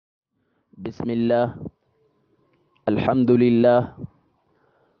بسم الله. الحمد لله.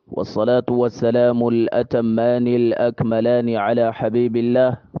 والصلاة والسلام الأتمان الأكملان على حبيب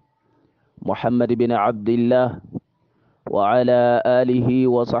الله محمد بن عبد الله وعلى آله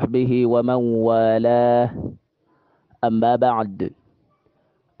وصحبه ومن والاه. أما بعد،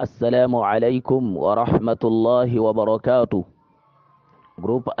 السلام عليكم ورحمة الله وبركاته.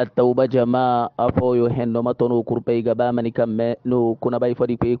 جروب التوبة جماعة أفو يهن متنو كربي غبا مني كم نو كنا باي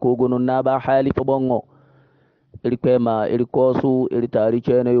فدي في كوغونو نابا حالي فبونغو iri kwema iri kosu iri tari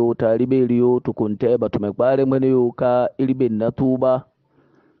chene yo tari beri yo tukunte batumekware mwene yo ka iri ben na tuba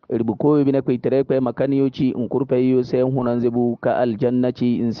iri bukoyo bine kwe tere kwe makani yo chi nkurpe yo se hunanzebu ka aljanna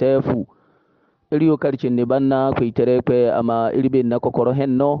chi insefu iri yo karchin ni banna kwe tere kwe ama iri ben na kokoro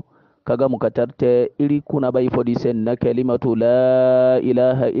henno kaga mukatarte iri kuna bai fodi sen na kalimatu la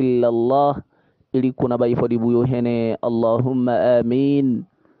ilaha illa Allah iri kuna bai fodi buyo hene Allahumma amin.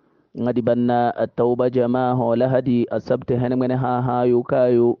 Ngadi banna at-tawba jama'a lahadi asabte hanemene hayo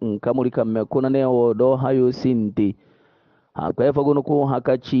kayo nkamuri kamme kunane o do hayo sinti ha kay fagono ko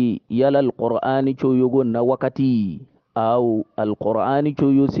hakachi yala al-qur'ani choyugo na wakati au al-qur'ani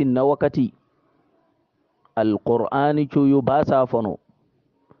choyu sin na wakati al-qur'ani choyu basa fono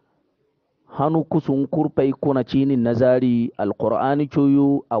hanu kusun kurpai kuna chini nazari al-qur'ani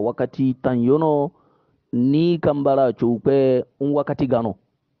choyu a wakati tanyono ni kambara choupe un wakati gano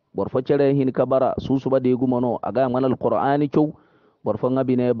borfo cere hin kabara susuba de gumano aga manal qur'ani chow borfo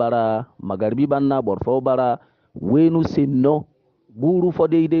ngabine bara magarbi banna borfo bara wenu sinno buru fo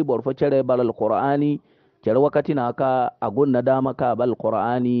de borfo cere balal qur'ani cere wakati na ka agon nadama ka bal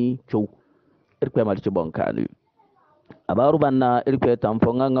qur'ani chow irpe malci bonkani abaru banna irpe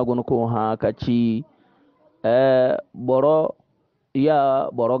tamfo nganga gon ko ha kaci boro ya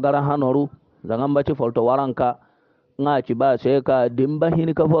boro gara hanoru zangamba ci folto waranka ngaci ba sai ka dimba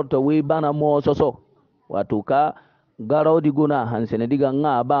hini ka forto wi bana mo soso wato ka garo di guna hansene diga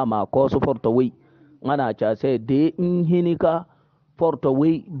nga ba ma ko so forto wi ngana cha sai de in hini ka forto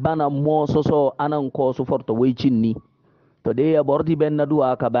wi bana mo soso anan ko so forto wi cinni to de ya bordi ben na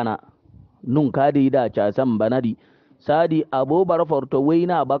duwa ka bana nun ka di da cha san bana di sadi abo bar forto wi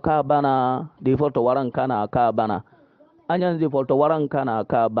na baka bana de forto waran kana ka bana anyan zai folto waran kana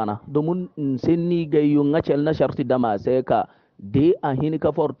ka bana domin sinni gayu ngacel na sharti dama sai ka de a hini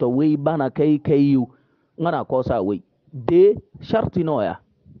ka forto wai bana kai kayu ngana ko sa wai de sharti noya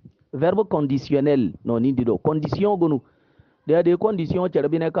verbe conditionnel no nindi do condition gonu de condition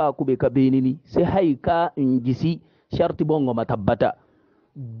cerbine ka kube ka benini sai hay ka ngisi sharti bongo matabbata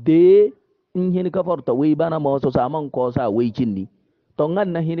de in hini ka forto wai bana mo so saman ko sa wai cinni to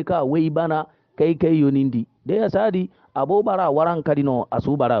ngan na hini ka wai bana kai kayu nindi de ya sadi abo bara waran kadino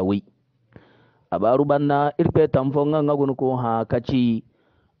asu bara wi abaru banna irpe tamfonga ngagun ko ha kaci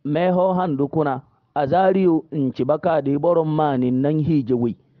meho handu kuna azariyo inci baka de boron mani nan hije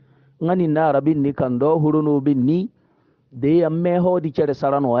wi ngani na rabin ni kando hurunu bin ni de ya meho di cere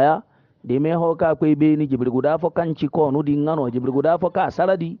sarano ya de meho ka kwe be ni jibril guda fo kanci ko no di ngano jibril guda fo ka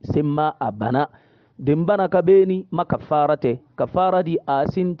saradi simma abana dimbana ka be ni makafarate kafaradi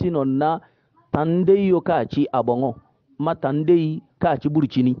asintino na tandeyo ka ci abongo matandei ka ci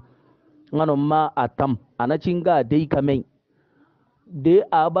burcini ngano ma atam anacin ga dai kamai de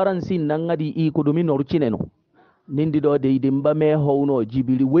abaran sin nan ngadi i kudumi norcine no nindi do dai dimba me howno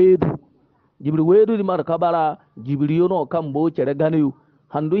jibiri wedu di mar kabara jibiri yono kambo cere ganeyu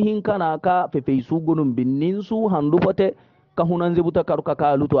handu hin kana ka fefe su gunun binnin su handu fote ka hunan zibuta karuka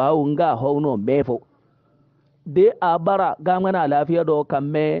ka luto awu nga howno mefo de abara ga ngana lafiya do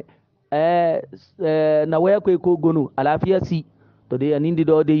kamme na waya kwe ko gonu alafiya si to de anindi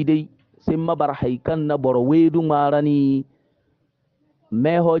do dai simma bar haikan na boro wedu marani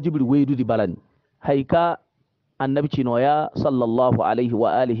meho jibril wedu di balani haika annabi cinoya sallallahu alaihi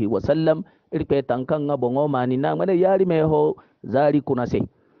wa alihi wa sallam irpe tankan nga bongo mani na ngane yari meho zari kuna se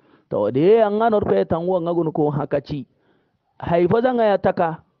to de an ngano irpe tanwo ngagun ko hakaci haifo zanga ya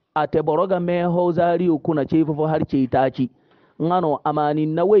taka ate boroga meho zari kuna chefo har ce taci ngano amani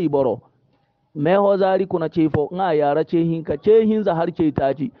na wei boro meho zari kuna chefo nga yara chehin ka chehin za har ce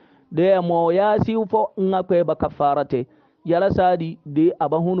taci de mo ya sifo nga kwe ba kafarate yala sadi de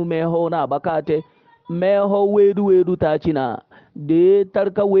abahunu meho na bakate meho wedu taci na de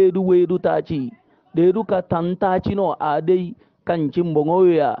tarka wedu taci de duka tantaci no adai kancin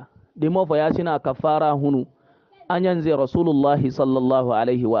bongoya de mo fa yasina kafara hunu anyanze rasulullahi sallallahu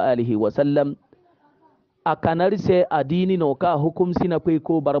alaihi wa alihi wa sallam akanarse adini no ka hukum sina kwe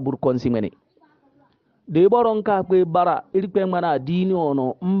ko barabur konsimene de boron ka kwe bara irpe mana adini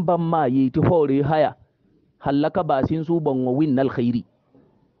ono mbamma yiti hore haya halaka basin su bongo winnal khairi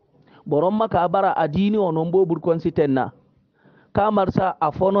boron maka bara adini onon bo burkon sitenna kamarsa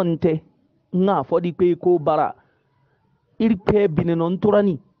afononte nga fodi pe ko bara irpe bininon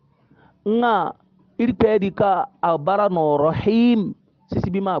turani nga irpe dika abara no rahim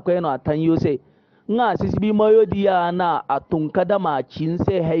sisibi ma ko no atanyose nga sisibi mayo diya na atunkada ma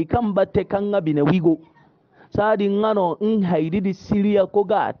cinse haikan batte kanga bine wigo sadi ngano in haidi di siriya ko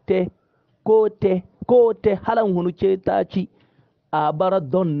ga te ko te halan hunu ce taci abara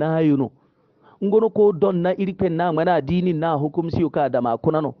don na yuno ngono ko don na irpe na mana dini na hukumsi ka da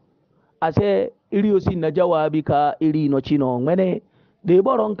makunano ase iriyosi na jawabi ka iri no chino ngene de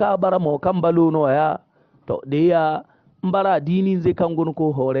boron ka bara mo kambalo no ya to de ya mbara dini ze kan ngono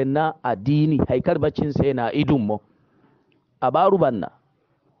ko hore na adini haikar bacin sai na idun mo abaru banna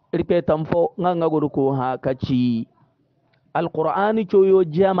irpe tamfo nganga godo ko ha kaci alqur'ani choyo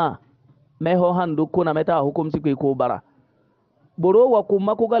jama meho handu kuna meta hukumsi ko bara boro wa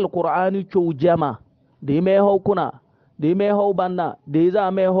kuma ko gal qur'ani chow jama de meho kuna de meho banna de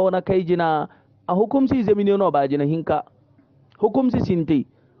za meho na kai jina a hukumsi zemini no ba jina hinka hukumsi sinte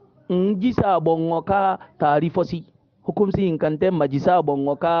ngisa bongo ka tarifosi hukumsi hinkante majisa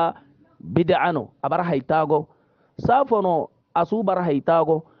bongo ka bid'ano abar haitago safono asu bar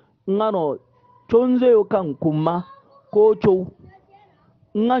haitago ngano chonze kan kuma ko chow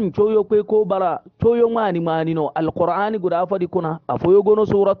ngan choyo kwe ko bara choyo mani no alqur'ani guda fadi kuna afoyo gono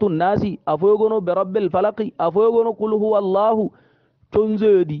suratul nasi afoyo gono bi rabbil falaqi afoyo gono qul huwallahu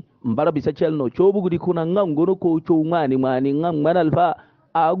tonzedi mbara bisa chelno chobu gudi kuna ngan gono ko chow mani ngan manalfa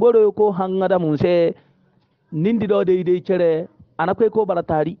a goro ko hangada munse nindi do de chere anakwe ko bara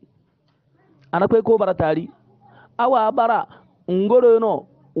tari awa bara ngoro no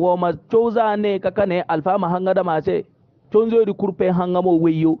wo ma chowza ne kakane alfa ma hangada mase tonzo di kurpe hangamo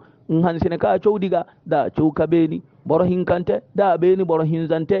weyo hansine ka chowdiga da chowka beni boro hinkante da beni boro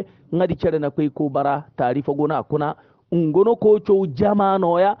hinzante ngadi chere na kwe ko bara tarifa gona kuna ngono ko chow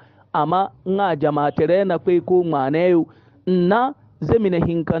jamano ya ama nga jama tere na kwe ko maneyo na zemine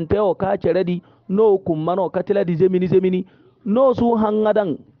hinkante o ka chere di no kummano katila di zemini no su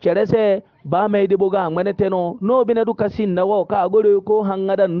hangadan chere se ba mai de boga ngmenete no bine du kasin na wo ka gore ko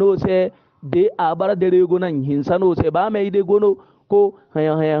hangadan no se de abara dere gonan hinsano se ba mai de gono ko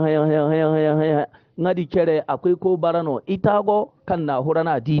haya ngadi kere akwai ko barano itago kan na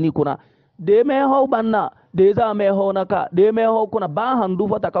hurana dini kuna de me ho banna de za me ho naka de me ho kuna ba handu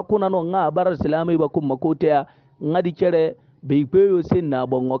fata ka kuna no nga barar islamai ba kuma ko te ngadi kere be peyo sin na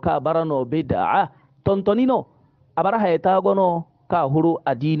bongo ka barano bid'a tontonino abara hayta gono ka huru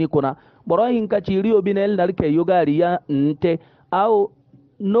adini kuna borohin ka ciriyo binel narke yogariya nte au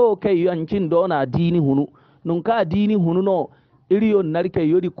no kai yancin dona dini hunu nun ka dini hunu no iriyo narke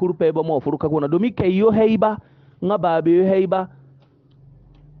yodi kurpe ba mo furuka kuna domi kai yo heiba nga babe yo heiba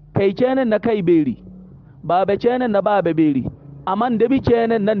kai chenen na kai beri babe chenen na babe beri aman debi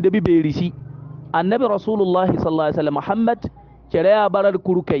chenen nan debi beri si annabi rasulullah sallallahu alaihi wasallam muhammad cere ya baral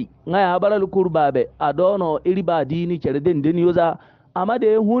kurkai nga ya baral kurbabe adono iri ba dini cere den yoza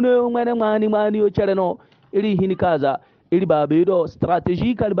amade hunu ngane mani yo cere no iri hini kaza iri babe do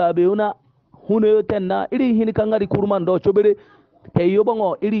strategical babe una hunu tenna iri hini kangari kurman do chobere kayo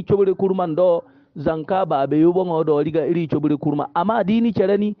bongo iri chobere kurman do zanka babe yo bongo do riga iri chobere kurma ama dini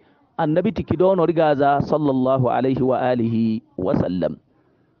cere ni annabi tikidono riga za sallallahu alaihi wa alihi wa sallam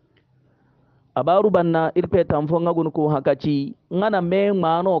abaru banna irpe tamfo ngagun ko hakaci ngana me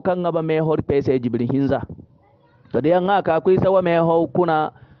mano kan ngaba me hor pese jibri hinza to de nga ka ko sawa me ho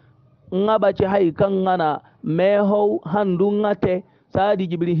kuna ngaba ci hay kan ngana me ho handu ngate sadi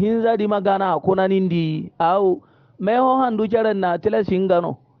jibri hinza di magana kuna nindi au me ho handu jaren na tila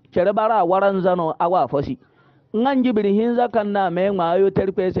singano cere bara waran zano awa fosi ngan jibri hinza kan na me mayo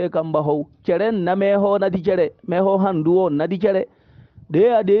terpese kan baho ceren na me ho na di cere me ho handu on na di cere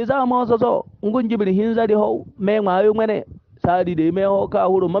de za mo so ngun jibri hinza di ho me mayo mene sadi de me ho ka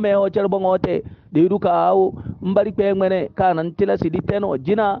huru ma me ho cer bongote de duka awu mbari pe mene kanan tila sidi teno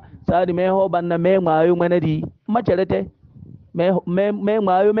jina sadi me ho banna me mayo mene di ma cerete me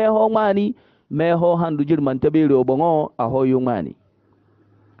mayo me ho mani me ho handu jirman tabiri obongo a ho yu mani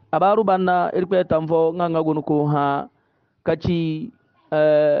abaru banna irpe tamfo nganga gunu ko ha kaci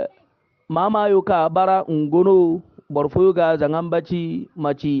mama yo ka bara ngono borfuga zangambaci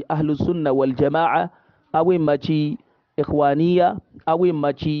maci ahlus sunna wal jamaa awi maci ikhwaniya awi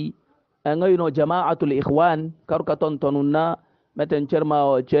maci ngayno jamaatul ikhwan karka tontonuna meten cerma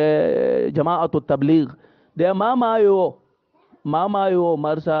o ce jamaatul tabligh de mama yo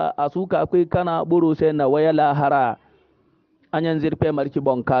marsa asuka akwai kana buru sai na waya lahara anyan zirpe marki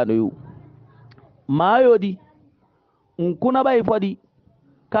bonkano yu mayo di nkuna bai fodi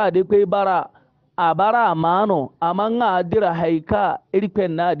ka de kwe bara abara amano amanga adira haika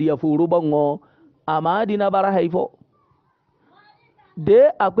iripen na dia furu bango amadi na bara haifo de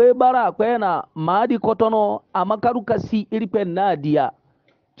akwai bara akwai na madi kotono amakaru kasi iripen na dia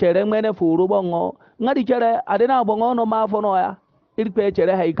chere mene furu bango ngadi chere adena bongo no mafono ya iripe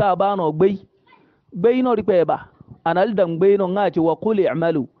chere haika bano gbei no ripe ba anal dan gbei no ngaci wa qul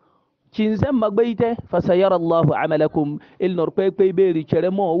i'malu cinsen magbeite fasayara Allahu amalakum il nor pe beri chere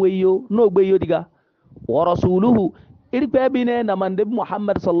mo weyo no gbeyo diga wa rasuluhu irpe bine na mande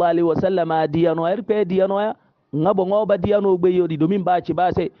Muhammad sallallahu alaihi wasallam diyano irpe diyano ya ngabo ngoba diyano gbeyo di domin ba ci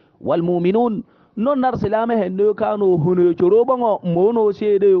ba se wal mu'minun non nar silama hendo kano huno choro bongo mono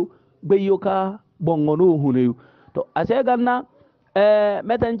sede gbeyo ka bongo no huno to ase ganna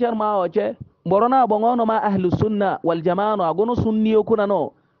meten cerma oche borona bongo no ma ahlus sunna wal jamaa no agono sunniyo kuna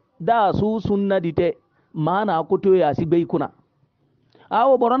no da su sunna dite mana kuto ya sibai kuna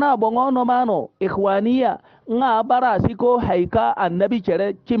awo borona bongo no mano ikhwaniya nga bara siko haika annabi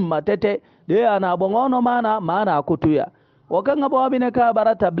cere cimma tete de ana bongo no mana kuto ya wakanga bo bine ka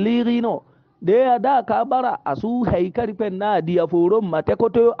bara tablighi no de da ka bara asu haika ripen na dia furo mate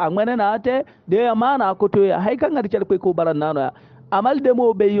kuto angmene na ate de mana kuto ya haika ngari cere ko bara nano ya amal de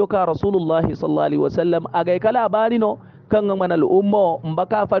mo be yoka rasulullah sallallahu alaihi wasallam aga kala bani no kan mana al'umma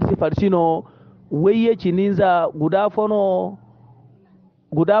mbaka farsi no waye cininza guda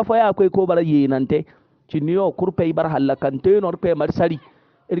fo ya akwai ko bar yinante ciniyo kurpe bar halakante no pe marsari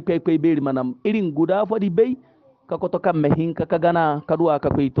irpe pe beri manam irin guda fo di bei ka koto kam mehin ka gana kaduwa ka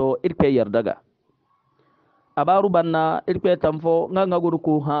to irpe yardaga abaru banna irpe tamfo nganga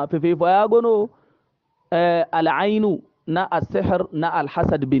gurku ha fefe fo ya gono al-ainu na as-sihr na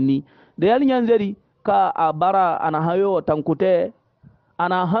al-hasad binni da yal nyanzeri ka a bara ana hayo tankute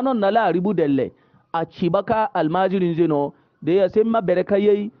ana hanon na la ribu delle a cibaka almajirin zino da ya sai mabereka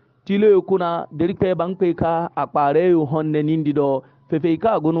yayi tilo kuna dirpe bankai ka a kware yu honne nindi do fefe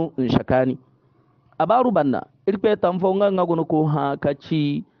ka gunu in shakani abaru banna irpe tamfo nga gunu ko ha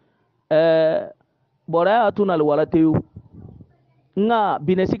kaci bora atunal walateyu nga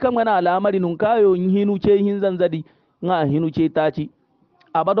binesika ngana alamari nun kayo hinu ce hin zanzadi nga hinu ce taci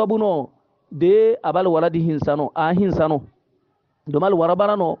abado buno de abal waladi hinsano a hinsano domal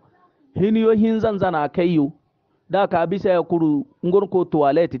warabarano hiniyo hinzanzana kayo da ka bisa ya kuru ngon ko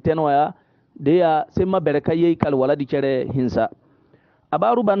toilet tenwaya de ya semma bereka yei kal waladi cere hinsa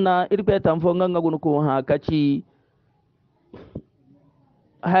abaru banna irpe tamfo nganga gun ko ha kaci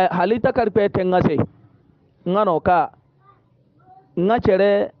halita karpe tengase ngano ka nga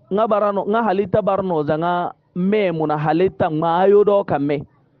cere nga barano nga halita barno zanga memuna halita mayo do kamme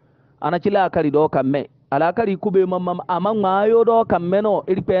ana cila kari do kamme ala kari kube mamam amma mayo do kamme no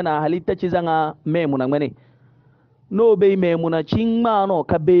irpe na halitta ci zanga memuna ngene no be memuna cingma no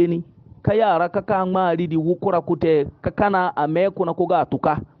kabeni ka yara ka ka mari di wukura kute ka kana ame kuna kuga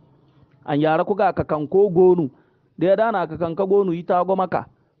tuka an yara kuga ka kan ko gonu de dana ka kan ka gonu ita go maka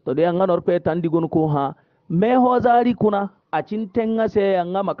to de ngano pe tandi gonu ko ha me ho zari kuna a cintenga se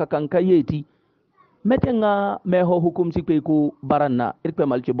yanga maka kan kayeti metenga meho hukum sikpe ku baranna irpe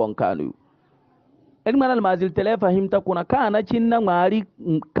malci bonkanu manal mazil tele fahimta kuna kana cinna ngari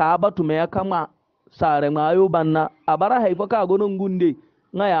kaba tume kama sare ngayo banna abara haifa ka gonon gunde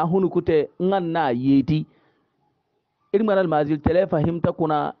ngaya hunu kute nganna yeti manal mazil tele fahimta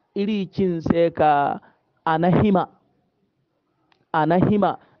kuna iri cin se ka anahima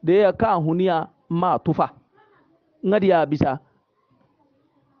da ya ka huniya ma tufa ngadiya bisa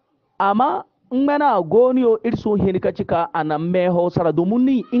amma ngana goniyo irsu hinika cika ana meho sara domin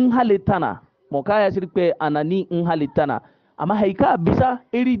ni in halittana mo kaya sirpe anani in halittana amma haika bisa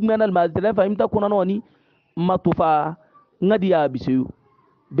iri manal mazile fahimta kuna noni matufa ngadiya bisu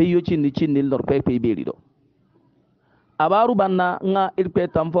beyo cinni lor pepe berido abaru banna nga irpe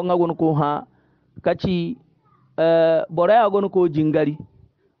tamfo nga gon ko ha kaci bore agon ko jingari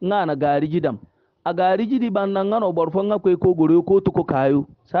nga na gari jidam a gari jidi banna ngano borfo nga ko gore ko to ko kayo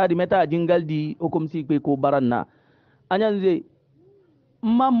sadi meta jingal di okomsi ko baranna anyanze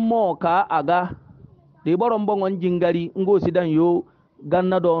mammo ka aga de boron bongon jingari ngo sidan yo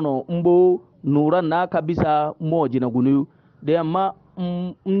ganna dono mbo nuran na kabisa moji na gunu de amma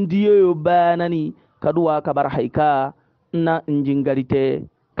ndiyo yo banani kaduwa kabar haika na njingarite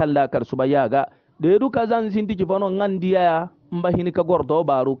kalla kar subayaga de du kazan sinti jifono ngandiya mbahini ka gordo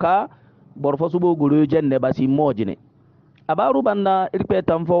baruka borfo subo guru jenne basi mojine abaru banna irpe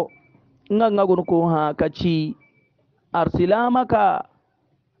tamfo nganga gun ko ha kaci arsilama ka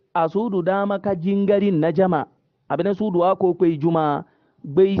asudu dama ka jingarin najama abene sudu ako kwe juma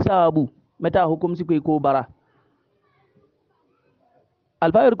bai sabu meta hukum si kwe ko bara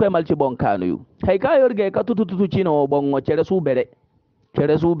alfayir ko malci bon kanu hay ka yorge ka tututu cino bon cere su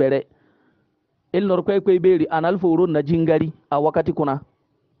bere il nor ko beri anal furu na jingari a wakati kuna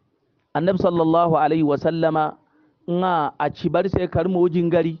annabi sallallahu alaihi wasallama nga a cibar sai karmo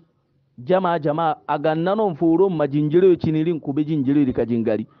jingari jama a gannanon furu majinjiro cinirin kube jinjiri ka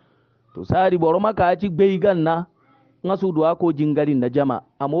jingari to sari boro maka ci bai ganna nga su duwa ko jingari na jama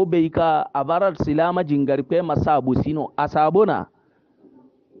amo bai ka abarar silama jingari pe masabu sino asabona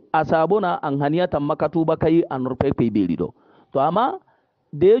an haniya tamakatu bakai an rufe kai beri do to amma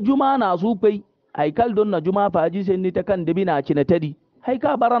da juma na su kai haikal don na juma faji sai ni ta kan debi na cina tadi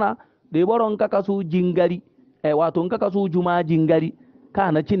haika barana da boron ka kasu jingari wato ka kasu juma jingari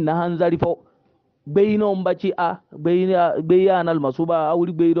kana cin na hanzari fo beino mbaci a beya nal masuba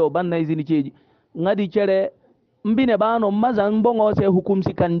awuri beido banna izini ceji ngadi cere mbine bano maza mbongo se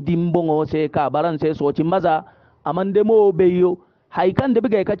hukumsi kan dimbongo se ka baran se soci maza amande mo beyo haikan de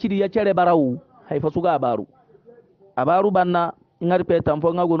biga ka ciri ya cere barawu haifa suga abaru banna ngari pe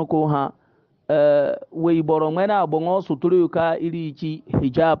tamfo ngagono ko ha wey boro mena bongo suturu ka iri ci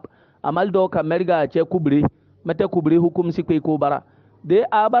hijab amal do ka merga ce kubre mate kubre hukumsi ko bara de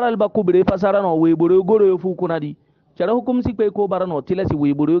abaral ba kubre fasara no wey boro goro fu kunadi cara hukumsi ko bara no tilasi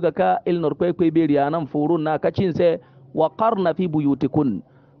wey boro ga ka il nor ko beri anan furun na kacin se wa qarna fi buyutikun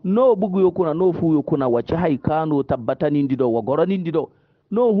no bugu yokuna no fu yokuna wace haikano tabbatani ndido wa gorani ndido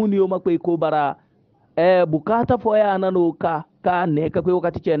no huniyo makwe ko bara bukata foya nano ka ne ka ko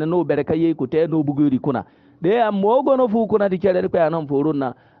wakati cene no bere ka yey ko te no bugu ri kuna de am mogo no fu kuna di cere ko anan furun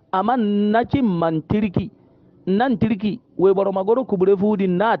na aman na ci man tirki we boro magoro kubure fudi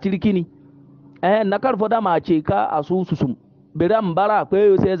na tirki ni na karfo da ma ce ka asususum biran bara ko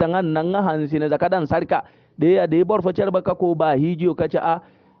yo sai zangan nan hansi ne zakadan sarka de ya de bor fo cerba ka ko ba hijiyo kace a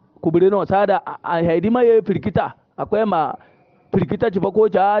kubure no sada a haidi ma ye firkita akwai ma firkita ci fa ko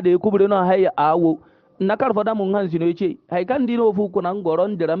ca de kubure no hayya awo na karfo da mun hansi no yace hay kan dino fu kunan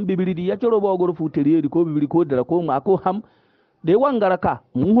goron diran bibiri ya coro bo gor fu teriye ko bibiri ko dira ko ma ko ham de wangara ka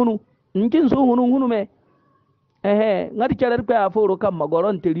mun hunu nkin so hunu me ngadi cerer pe aforo kam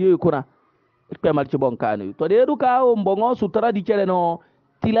magoron teriye kuna pe marci bon kanu to de duka o mbongo sutra di cere no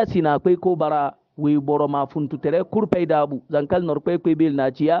tilasina pe ko bara we boro ma funtu tere kurpe dabu zankal nor pe bil na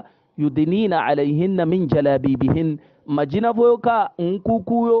ciya yudinina alaihinna min jalabibihin majina foka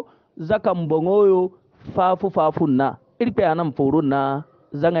nkukuyo zaka mbongoyo fafunna irpe anam furunna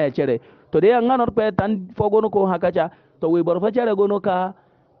zanga ya cere to de an nor pe tan fogono ko hakacha to we boro fa cere gono ka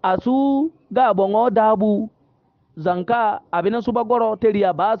asu ga bongo dabu zanka abina suba goro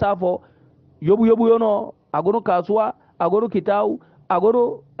teriya ba safo yobu yono agono kasuwa agono kitau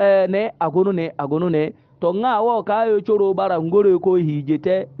agono agono ne to nga wo kayo choro bara ngoro ko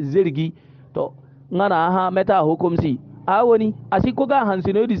hijete zirgi to ngana ha meta hukumsi awoni asiko ga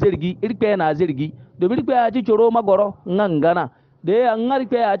hansino di zirgi irpe na zirgi do birpe a ci choro magoro ngangana de angari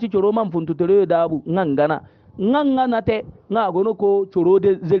pe a ci choro man funtutere dabu ngangana te nga agono ko choro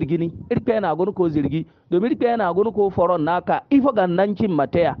de zirgi ni irpe na agono ko zirgi do birpe na agono ko foron naka ifo gannancin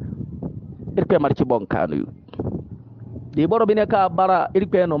matea irpe marci bon kanu di boro bine ka bara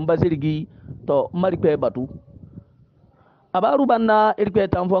irpe no mbazirgi to marpe batu abaru banna irpe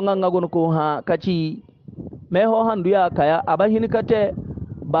tamfo nganga gon ko ha kaci meho handu ya kaya abahin kate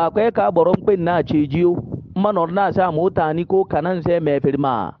ba kai ka boron pin na cejiyo manor na sa mota ni ko kanan sai me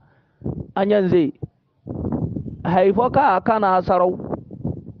firma anyanze haifo ka kana sarau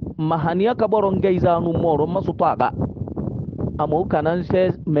mahaniya ka boron gaizanu moro masu taga amo kanan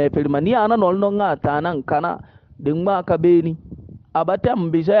sai me firma ni ana nol no ngata nan kana din ma ka beni abatam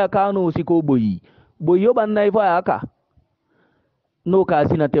bisa ya kano siko boyo ban nai fa aka no ka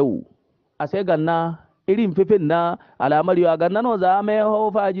sina tewu ase ganna irin fifin na alamar yo ganna no za me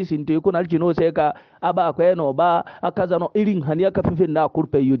ho faji sinte kun alcino sai ka aba ko no ba aka zano irin haniya ka fifin na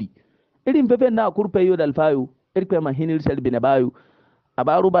kurpe yodi irin fifin na kurpe yodi alfayu irpe ma hinir selbi ne bayu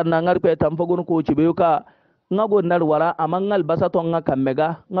abaru ban na ngarpe tamfagun ko cibe ka ngago nar wara amangal basaton ngaka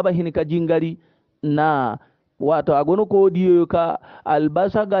mega ngaba hinika jingari na wato agono ko diyo ka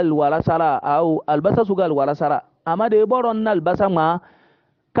albasa gal wala sara au albasa sugal wala sara amma de boron na albasa ma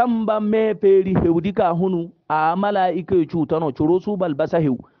kamba me peri hewdika hunu a malaika cutano curo su balbasa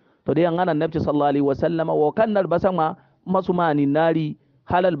hew to de ngana nabi sallallahu alaihi wasallam wa kan albasa ma masumani nari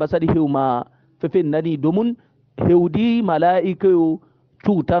halal basadi hew ma fefin nani domun hewdi malaika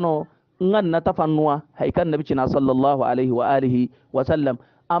cutano nganna tafannuwa haikan nabi sallallahu alaihi wa alihi wasallam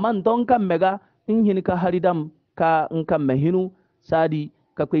aman don kan mega in hin ka haridam ka in kan mahinu sadi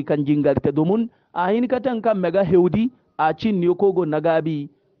ka kai kan jingarta domin a hin ka tan kan mega heudi a cin ne kogo na gabi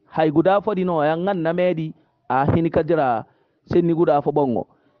hay guda fodi no yan nan na medi a hin ka jira senni guda fo bongo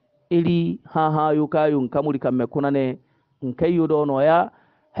iri ha yukayun kamuri kamme kunane nkayyo do no ya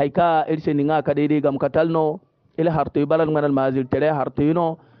hayka iri senni nga ka dede gam katalno ila harto balal manal mazil tere harto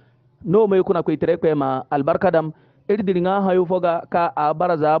no mai kuna ko tere ko ma albarkadam iri diringa hayo foga ka a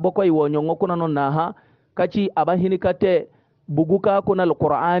baraza bokoy wonyo kuna non na ha kaci abahini kate buguka kuna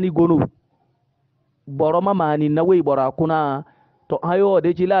alqur'ani gonu boroma mani na wei bora kuna to hayo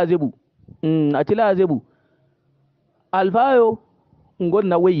de ci lazebu a ci lazebu alfayo ngon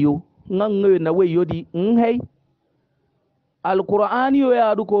na weyo ngan na weyo di hey alqur'ani yo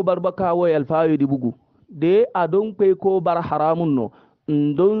ya du ko barbaka wo alfayo di bugu de adon pe ko bar haramun no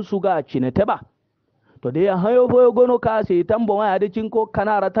ndon suga cinete ba to de hayo fo gono ka se tambo ma de cinko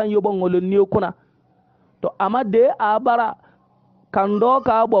kanara tan yo bongol ni kuna to amma de a bara kando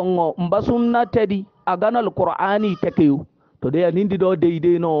ka bongo mbasunna tedi agana alqur'ani tekeyu to de nindi do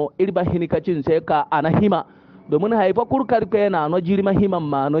de no irba hini kacin sai ka anahima domin haifa kur karfe na no jirima himam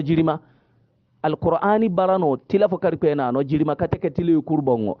ma no jirima alqur'ani barano tilafa karfe na no jirima ka teke tile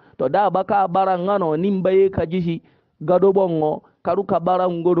kurbongo to da baka barangano nimbaye ka jishi gado bongo karuka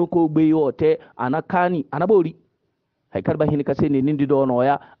barangono ko beyote anakani anabori hay karba hini kaseni nindi do no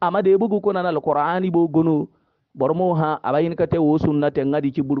ya amma de bugu kuna na alqur'ani bo gonu bormo ha abayin kate wo sunnate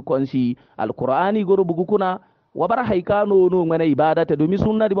ngadi ci burkonsi alqur'ani goro bugu kuna wabara haikano no ngana ibada te domi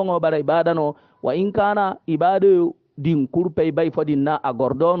sunna di bongo bara ibada no wa in kana ibada din kurpe bay fodin na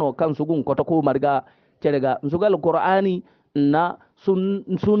agordono kan sugun koto ko marga cerega nsugal qur'ani na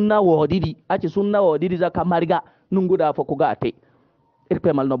sunna wodidi aci sunna wodidi zaka marga nunguda fo ko gate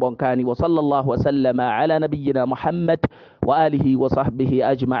irpe mal no bonkani wa sallallahu wa sallama ala nabiyyina muhammad wa alihi wa sahbihi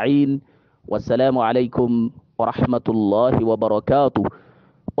ajma'in wassalamu alaikum wa rahmatullahi wa barakatuh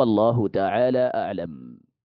wallahu ta'ala a'lam.